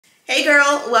Hey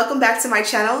girl, welcome back to my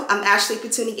channel. I'm Ashley for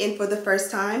tuning in for the first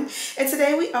time, and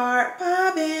today we are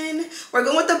bobbing. We're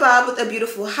going with the bob with a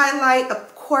beautiful highlight,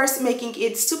 of course making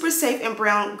it super safe and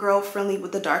brown girl friendly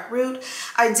with the dark root.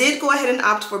 I did go ahead and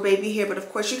opt for baby hair, but of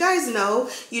course you guys know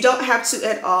you don't have to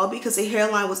at all because the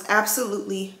hairline was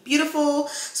absolutely beautiful.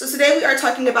 So today we are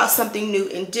talking about something new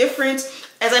and different.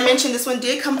 As I mentioned, this one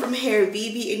did come from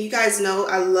Hairvivi, and you guys know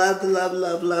I love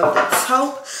the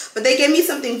taupe, but they gave me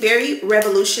something very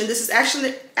revolution. This is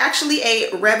actually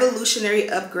a revolutionary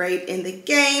upgrade in the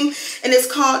game, and it's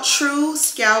called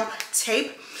True-scalp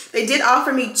Tape. They did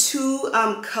offer me two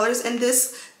colors in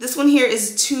this. This one here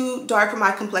is too dark for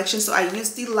my complexion, so I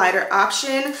used the lighter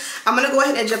option. I'm gonna go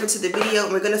ahead and jump into the video,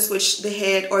 and we're gonna switch the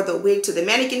head or the wig to the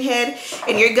mannequin head,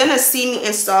 and you're gonna see me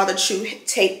install the True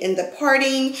Tape in the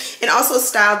parting and also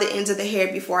style the ends of the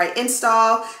hair before I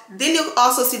install. Then you'll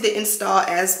also see the install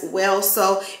as well.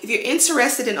 So if you're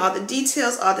interested in all the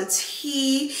details, all the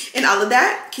tea, and all of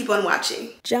that, keep on watching.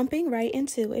 Jumping right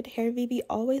into it, Hairvivi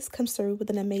always comes through with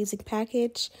an amazing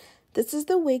package. This is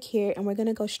the wig here, and we're going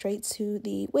to go straight to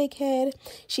the wig head.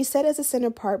 She said as a center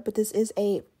part, but this is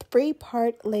a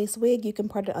 3-part lace wig. You can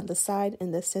part it on the side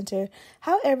and the center,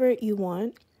 however you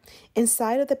want.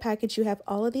 Inside of the package, you have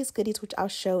all of these goodies, which I'll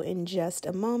show in just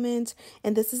a moment.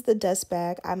 And this is the dust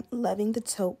bag. I'm loving the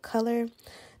taupe color.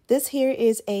 This here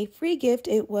is a free gift.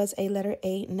 It was a letter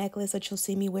A necklace that you'll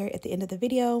see me wear at the end of the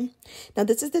video. Now,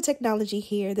 this is the technology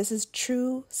here. This is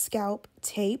True-scalp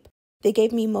Tape. They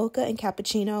gave me Mocha and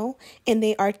Cappuccino, and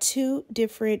they are two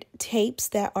different tapes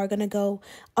that are going to go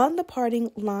on the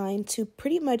parting line to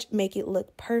pretty much make it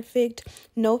look perfect.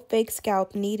 No fake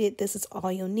scalp needed. This is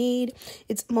all you'll need.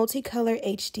 It's multicolor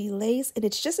HD lace, and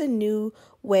it's just a new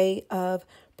way of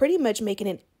pretty much making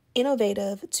it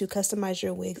innovative to customize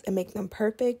your wigs and make them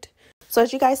perfect. So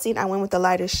as you guys seen, I went with the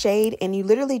lighter shade, and you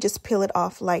literally just peel it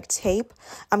off like tape.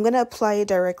 I'm going to apply it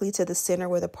directly to the center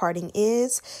where the parting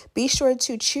is. Be sure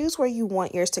to choose where you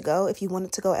want yours to go. If you want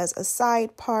it to go as a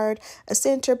side part, a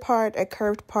center part, a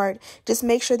curved part, just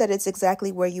make sure that it's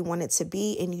exactly where you want it to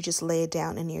be, and you just lay it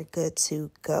down and you're good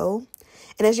to go.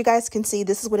 And as you guys can see,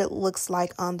 this is what it looks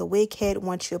like on the wig head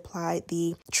once you apply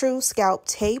the True-scalp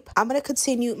Tape. I'm going to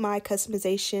continue my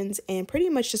customizations and pretty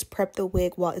much just prep the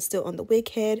wig while it's still on the wig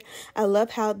head. I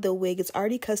love how the wig is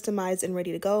already customized and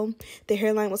ready to go. The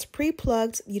hairline was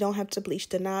pre-plucked. You don't have to bleach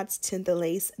the knots, tint the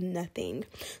lace, nothing.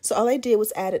 So all I did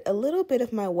was added a little bit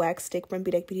of my wax stick from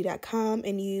BeautyBeauty.com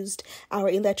and used our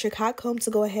electric hot comb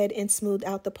to go ahead and smooth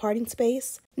out the parting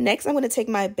space. Next, I'm going to take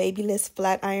my Babyliss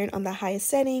flat iron on the highest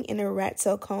setting in a rat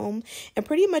tail comb and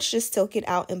pretty much just silk it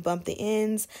out and bump the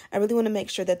ends. I really want to make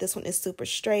sure that this one is super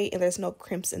straight and there's no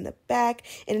crimps in the back,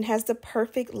 and it has the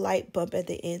perfect light bump at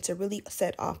the end to really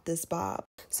set off this bob.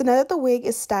 So now that the wig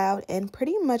is styled and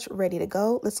pretty much ready to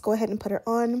go, let's go ahead and put her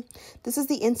on. This is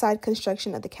the inside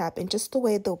construction of the cap and just the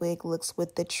way the wig looks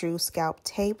with the True-scalp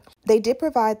Tape. They did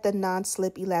provide the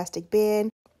non-slip elastic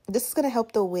band. This is going to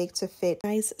help the wig to fit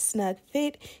nice, snug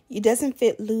fit. It doesn't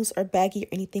fit loose or baggy or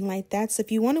anything like that. So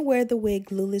if you want to wear the wig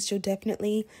glueless, you'll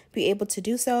definitely be able to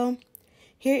do so.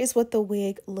 Here is what the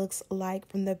wig looks like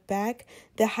from the back.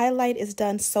 The highlight is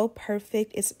done so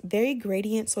perfect. It's very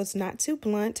gradient, so it's not too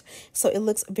blunt. So it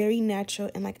looks very natural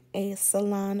and like a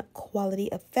salon quality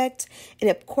effect. And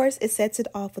of course, it sets it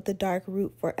off with the dark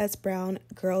root for us brown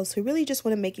girls who really just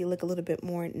want to make it look a little bit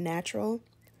more natural.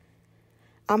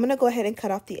 I'm going to go ahead and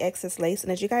cut off the excess lace,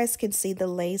 and as you guys can see, the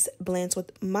lace blends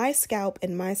with my scalp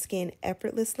and my skin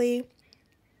effortlessly.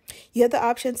 You have the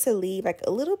option to leave like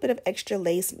a little bit of extra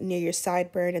lace near your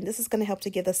sideburn, and this is going to help to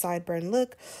give the sideburn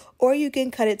look, or you can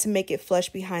cut it to make it flush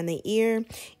behind the ear.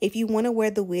 If you want to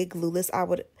wear the wig glueless, I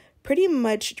would pretty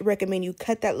much recommend you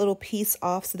cut that little piece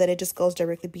off so that it just goes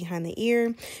directly behind the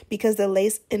ear, because the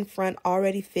lace in front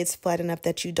already fits flat enough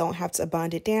that you don't have to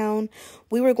bond it down.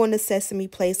 We were going to Sesame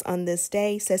Place on this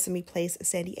day, Sesame Place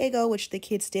San Diego, which the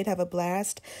kids did have a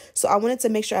blast. So I wanted to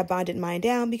make sure I bonded mine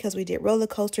down because we did roller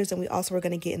coasters and we also were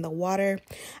going to get in the water.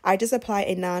 I just apply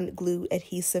a non-glue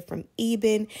adhesive from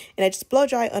Irvine, and I just blow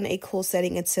dry on a cool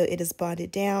setting until it is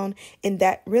bonded down, and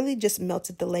that really just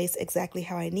melted the lace exactly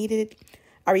how I needed it.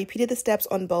 I repeated the steps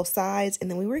on both sides, and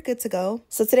then we were good to go.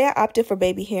 So today I opted for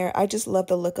baby hair. I just love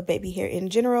the look of baby hair in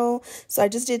general. So I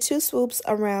just did 2 swoops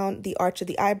around the arch of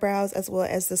the eyebrows as well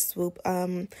as the swoop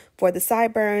for the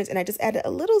sideburns. And I just added a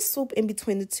little swoop in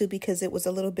between the two because it was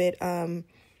a little bit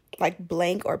like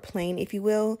blank or plain, if you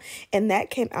will. And that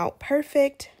came out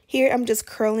perfect. Here, I'm just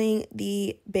curling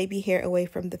the baby hair away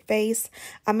from the face.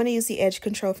 I'm going to use the edge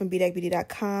control from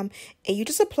BeDagBeauty.com, and you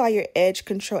just apply your edge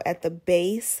control at the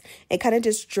base and kind of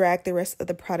just drag the rest of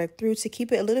the product through to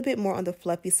keep it a little bit more on the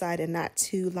fluffy side and not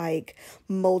too like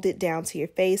molded down to your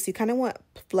face. You kind of want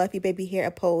fluffy baby hair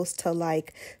opposed to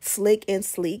like slick and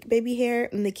sleek baby hair,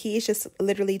 and the key is just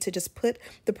literally to just put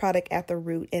the product at the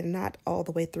root and not all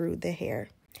the way through the hair.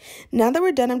 Now that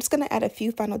we're done, I'm just going to add a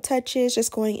few final touches,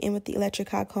 just going in with the electric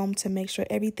hot comb to make sure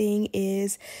everything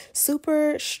is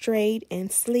super straight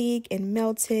and sleek and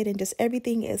melted and just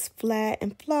everything is flat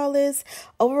and flawless.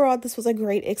 Overall, this was a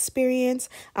great experience.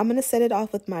 I'm going to set it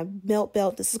off with my melt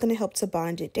belt. This is going to help to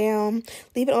bond it down.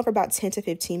 Leave it on for about 10 to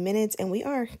 15 minutes and we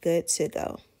are good to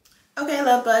go. Okay,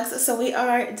 love bugs, so we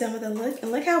are done with the look,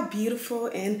 and look how beautiful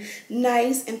and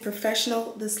nice and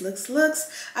professional this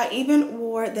looks. I even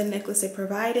wore the necklace they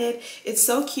provided. It's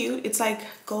so cute. It's like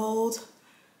gold,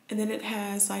 and then it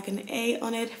has like an A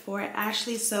on it for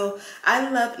Ashley. So I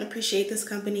love and appreciate this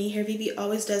company. Hairvivi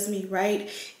always does me right,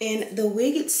 and the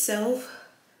wig itself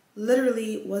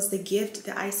literally was the gift,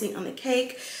 the icing on the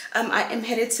cake. I am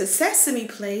headed to Sesame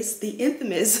Place, the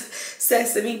infamous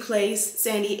Sesame Place,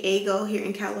 San Diego here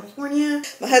in California.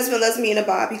 My husband loves me in a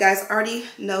bob. You guys already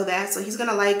know that, so he's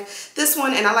gonna like this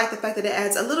one, and I like the fact that it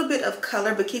adds a little bit of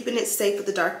color but keeping it safe with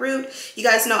the dark root. You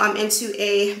guys know I'm into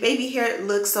a baby hair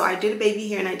look, so I did a baby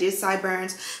hair and I did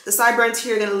sideburns. The sideburns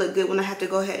here are gonna look good when I have to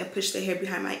go ahead and push the hair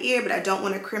behind my ear, but I don't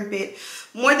want to crimp it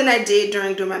more than I did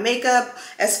during doing my makeup.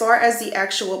 As far as the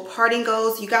actual parting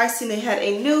goes, you guys seen they had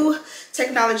a new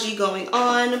technology going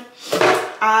on.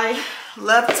 I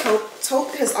love taupe.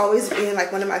 Taupe has always been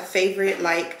like one of my favorite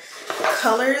like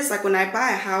colors. Like when I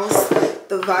buy a house,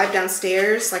 the vibe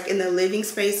downstairs, like in the living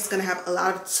space, is gonna have a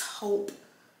lot of taupe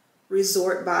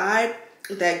resort vibe.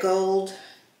 That gold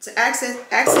to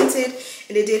accented,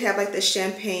 and it did have like the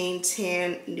champagne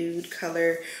tan nude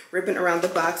color ribbon around the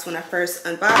box when I first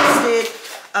unboxed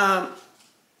it.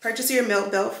 Purchase your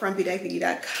melt belt from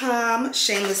BeDagBeauty.com.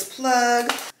 Shameless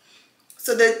plug.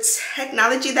 So the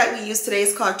technology that we use today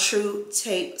is called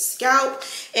True-scalp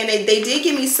Tape, and they did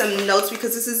give me some notes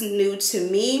because this is new to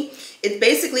me. It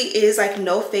basically is like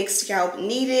no fake scalp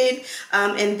needed,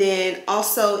 and then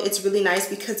also it's really nice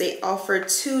because they offer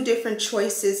 2 different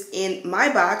choices in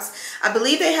my box. I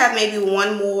believe they have maybe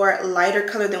one more lighter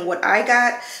color than what I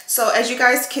got. So as you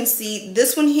guys can see,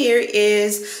 this one here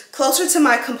is closer to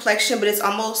my complexion, but it's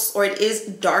almost, or it is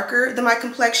darker than my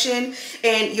complexion,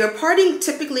 and your parting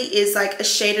typically is like a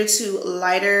shade or 2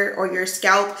 lighter, or your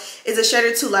scalp is a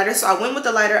shade or 2 lighter. So I went with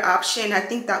the lighter option. I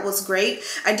think that was great.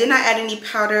 I did not add any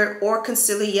powder or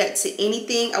concealer yet to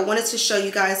anything. I wanted to show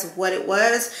you guys what it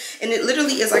was, and it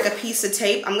literally is like a piece of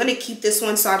tape. I'm gonna keep this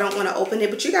one, so I don't want to open it,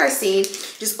 but you guys seen,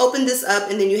 just open this up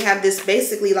and then you have this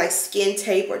basically like skin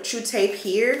tape or true tape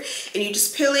here, and you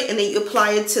just peel it and then you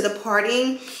apply it to the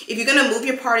parting. If you're gonna move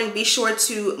your parting, be sure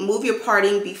to move your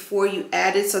parting before you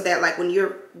add it, so that like when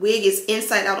your wig is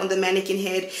inside out on the mannequin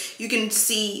head, you can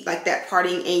see like that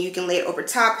parting and you can lay it over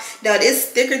top. Now it is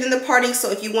thicker than the parting, so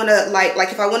if you want to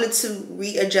like if I wanted to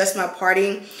readjust my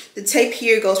parting, the tape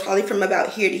here goes probably from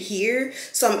about here to here,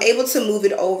 so I'm able to move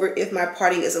it over if my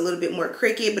parting is a little bit more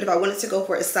crooked. But if I wanted to go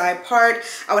for a side part,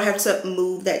 I would have to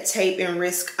move that tape and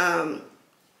risk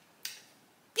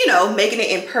you know, making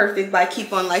it imperfect by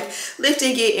keep on like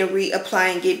lifting it and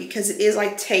reapplying it, because it is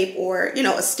like tape or, you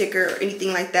know, a sticker or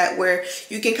anything like that, where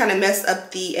you can kind of mess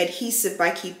up the adhesive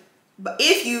by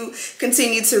if you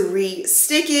continue to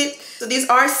re-stick it. So these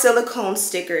are silicone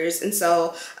stickers, and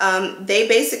so they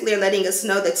basically are letting us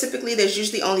know that typically there's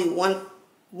usually only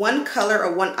one color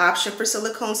or one option for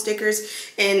silicone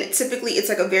stickers, and typically it's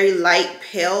like a very light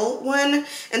pale one.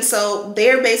 And so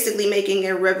they're basically making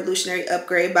a revolutionary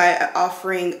upgrade by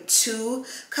offering 2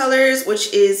 colors,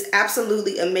 which is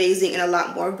absolutely amazing and a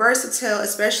lot more versatile,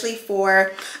 especially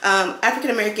for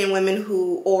African-American women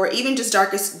who, or even just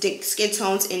darker skin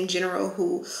tones in general,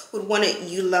 who would want to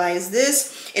utilize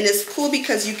this. And it's cool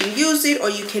because you can use it or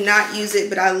you cannot use it,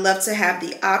 but I love to have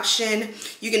the option.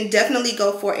 You can definitely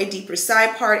go for a deeper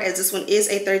side part, as this one is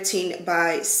a 13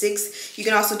 by 6. You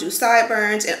can also do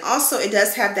sideburns, and also it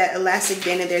does have that elastic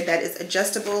band in there that is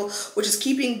adjustable, which is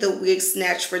keeping the wig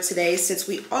snatched for today, since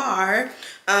we are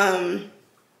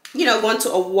you know, going to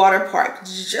a water park,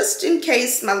 just in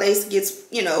case my lace gets,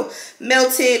 you know,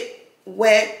 melted,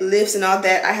 wet, lifts and all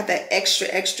that. I have that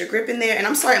extra grip in there. And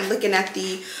I'm sorry, I'm looking at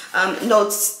the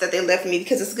notes that they left me,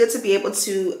 because it's good to be able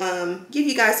to give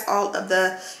you guys all of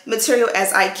the material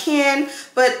as I can.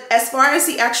 But as far as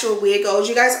the actual wig goes,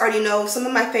 you guys already know some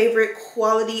of my favorite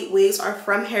quality wigs are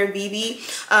from Hairvivi.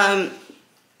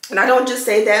 And I don't just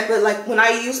say that, but like when I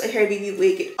use a Hairvivi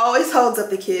wig, it always holds up,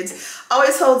 the kids.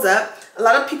 Always holds up. A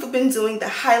lot of people have been doing the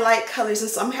highlight colors, and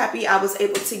so I'm happy I was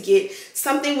able to get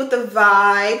something with the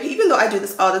vibe, even though I do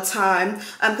this all the time,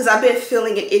 because I've been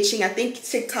feeling it itching. I think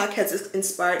TikTok has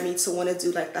inspired me to want to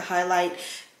do like the highlight.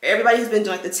 Everybody's been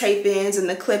doing like the tape ins and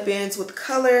the clip ins with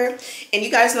color, and you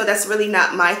guys know that's really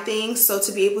not my thing. So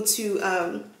to be able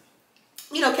to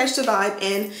you know, catch the vibe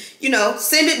and, you know,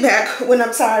 send it back when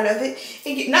I'm tired of it.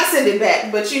 And not send it back,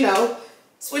 but, you know,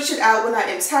 switch it out when I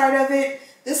am tired of it.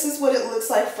 This is what it looks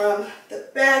like from the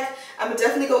back. I would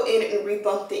definitely go in and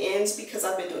rebump the ends because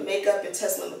I've been doing makeup and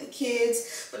testing with the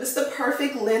kids. But it's the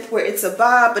perfect length where it's a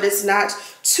bob, but it's not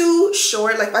too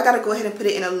short. Like if I gotta go ahead and put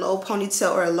it in a low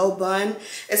ponytail or a low bun,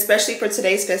 especially for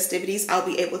today's festivities, I'll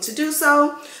be able to do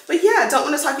so. But yeah, I don't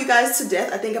want to talk you guys to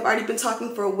death. I think I've already been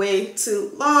talking for way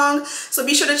too long. So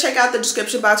be sure to check out the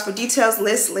description box for details,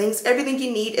 lists, links, everything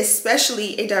you need,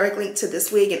 especially a direct link to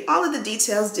this wig and all of the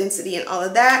details, density, and all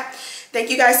of that. Thank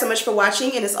you guys so much for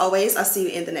watching, and as always, I'll see you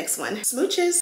in the next one. Smooches!